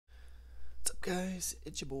Guys,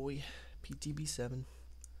 it's your boy PTB7.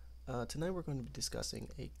 Tonight we're going to be discussing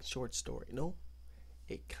a short story, no,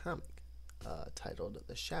 a comic titled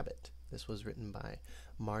The Shabbat. This was written by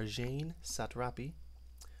Marjane Satrapi.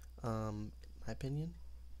 In my opinion,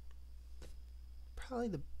 probably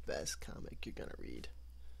the best comic you're gonna read.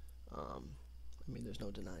 There's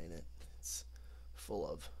no denying it. It's full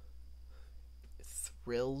of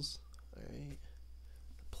thrills. All right,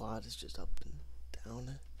 the plot is just up and down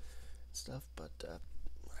and stuff, but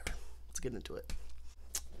whatever. Let's get into it.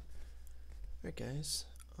 Alright guys,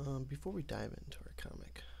 before we dive into our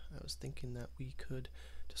comic, I was thinking that we could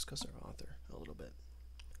discuss our author a little bit.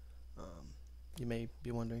 You may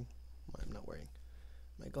be wondering why I'm not wearing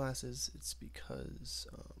my glasses. It's because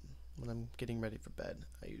when I'm getting ready for bed,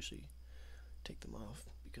 I usually take them off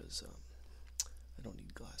because I don't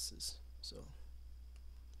need glasses. So,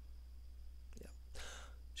 yeah.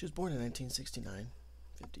 She was born in 1969,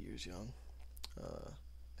 50 years young,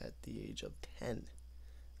 at the age of 10.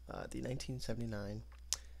 The 1979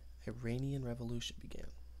 Iranian Revolution began.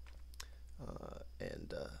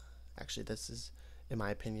 And actually, this is, in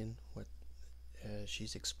my opinion, what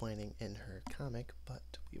she's explaining in her comic,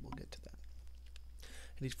 but we will get to that.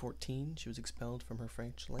 At age 14, she was expelled from her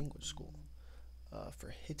French language school for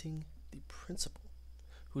hitting the principal,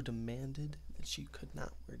 who demanded that she could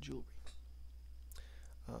not wear jewelry.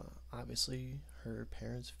 Obviously, her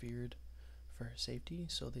parents feared for her safety,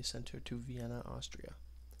 so they sent her to Vienna, Austria,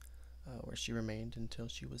 where she remained until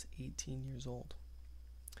she was 18 years old.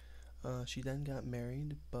 She then got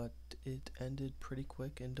married, but it ended pretty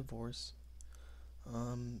quick in divorce.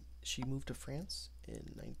 She moved to France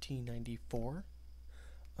in 1994,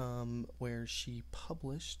 where she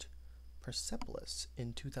published Persepolis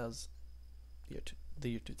in 2000, the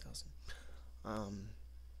year 2000.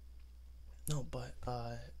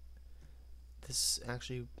 This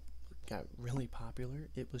actually got really popular.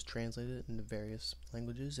 It was translated into various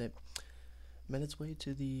languages. It made its way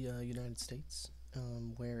to the United States,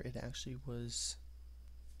 where it actually was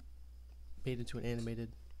made into an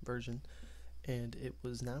animated version, and it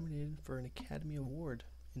was nominated for an Academy Award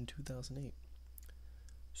in 2008.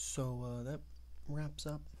 So that wraps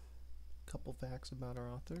up a couple facts about our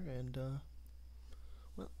author, and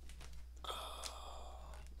well,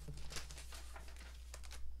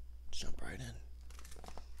 jump right in.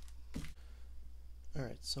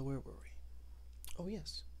 Alright, so where were we? Oh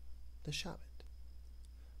yes, the Shabbat.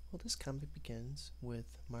 Well, this comic begins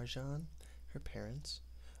with Marjane, her parents,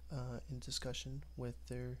 in discussion with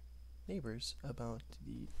their neighbors about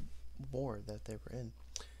the war that they were in.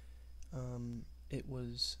 It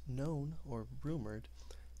was known or rumored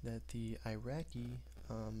that the Iraqi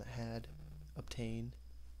had obtained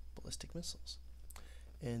ballistic missiles,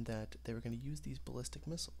 and that they were going to use these ballistic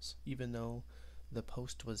missiles, even though the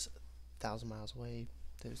post was 1,000 miles away.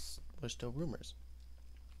 There were still rumors.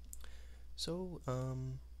 So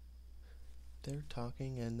they're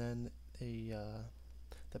talking, and then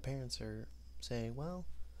the parents are saying, well,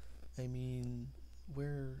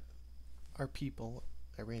 our people,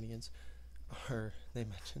 Iranians, are, they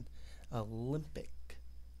mentioned, Olympic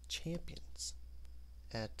champions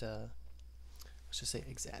at, let's just say,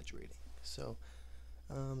 exaggerating. So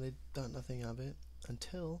they thought nothing of it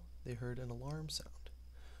until they heard an alarm sound.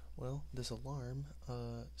 Well, this alarm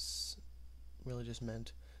really just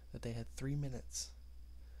meant that they had 3 minutes,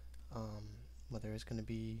 whether it's going to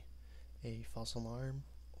be a false alarm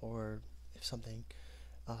or if something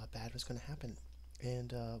bad was going to happen.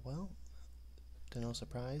 And, well, to no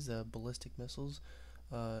surprise, the ballistic missiles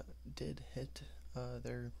did hit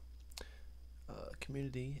their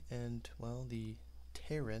community, and, well, the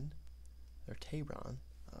Tehran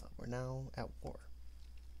were now at war.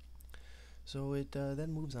 So it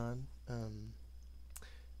then moves on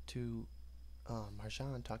to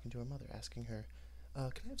Marjane talking to her mother, asking her,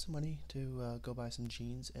 can I have some money to go buy some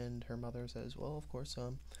jeans? And her mother says, well, of course,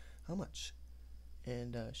 how much?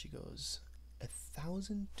 And she goes,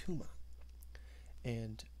 1,000 tuman.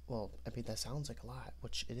 And, well, that sounds like a lot,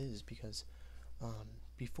 which it is, because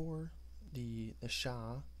before the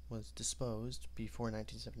Shah was disposed, before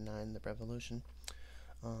 1979, the revolution,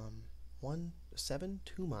 7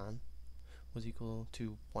 tuman was equal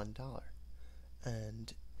to $1,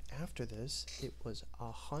 and after this, it was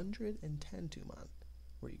 110 tuman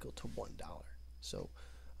were equal to $1. So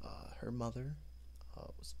her mother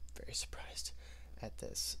was very surprised at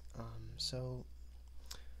this. So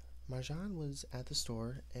Marjane was at the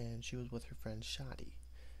store, and she was with her friend Shadi,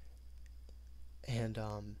 and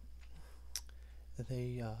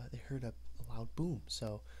they heard a loud boom.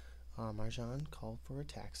 So Marjane called for a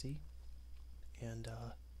taxi, and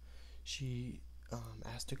she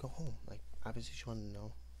asked to go home. Like, obviously, she wanted to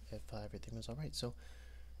know if everything was alright. So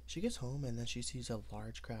she gets home, and then she sees a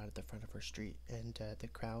large crowd at the front of her street, and the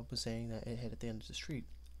crowd was saying that it hit at the end of the street.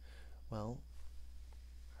 Well,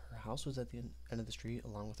 her house was at the end of the street,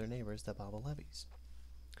 along with her neighbors, the Baba Levies.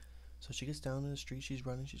 So she gets down in the street. She's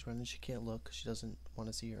running. She can't look 'cause she doesn't want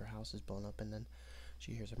to see her house is blown up. And then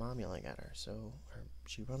she hears her mom yelling at her. So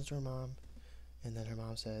she runs to her mom, and then her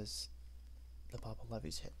mom says the Baba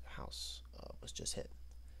Levy's house was just hit.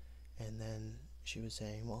 And then she was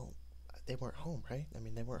saying, well, they weren't home, right? I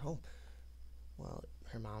mean, they weren't home. Well,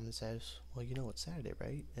 her mom says, well, it's Saturday,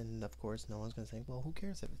 right? And of course, no one's going to say, well, who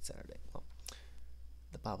cares if it's Saturday? Well,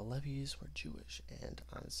 the Baba Levies were Jewish, and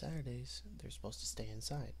on Saturdays, they're supposed to stay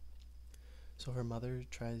inside. So her mother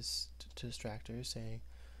tries to distract her, saying,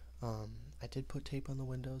 I did put tape on the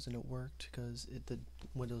windows and it worked because the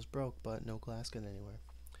windows broke, but no glass got anywhere.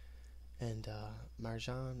 And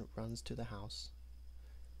Marjan runs to the house,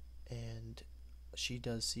 and she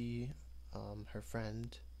does see her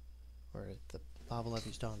friend, or the Baba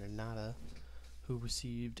Levy's daughter, Nada, who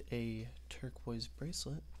received a turquoise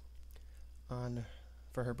bracelet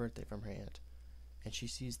for her birthday from her aunt. And she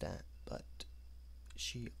sees that, but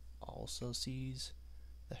she also sees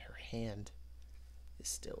that her hand is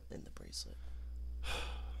still in the bracelet.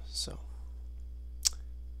 So,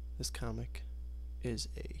 this comic is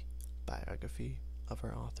a biography of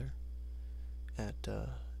her author.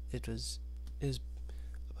 It is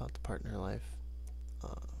about the part in her life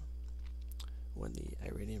when the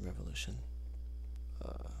Iranian Revolution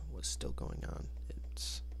was still going on.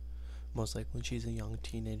 It's most likely when she's a young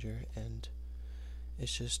teenager, and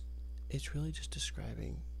it's really just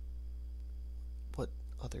describing what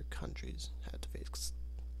other countries had to face. 'Cause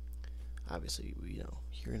obviously,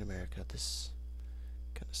 here in America, this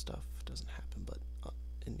kind of stuff doesn't happen, but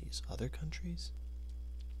in these other countries,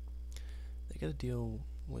 they gotta deal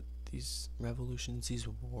with these revolutions, these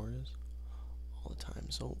wars, all the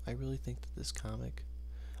time. So I really think that this comic,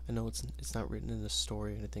 I know it's not written in a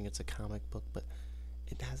story or anything, it's a comic book, but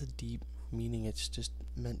it has a deep meaning. It's just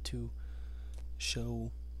meant to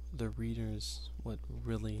show the readers what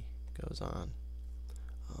really goes on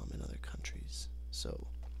in other countries. So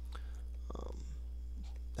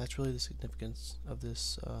that's really the significance of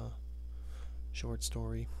this short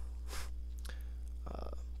story.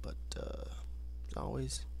 But as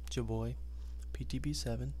always, it's your boy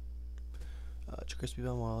PTB7, Crispy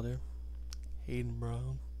Van Wilder, Hayden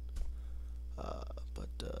Brown.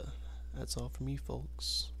 But that's all for me,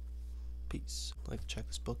 folks. Peace. Like to check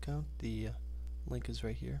this book out, the link is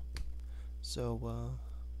right here. So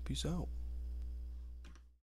peace out.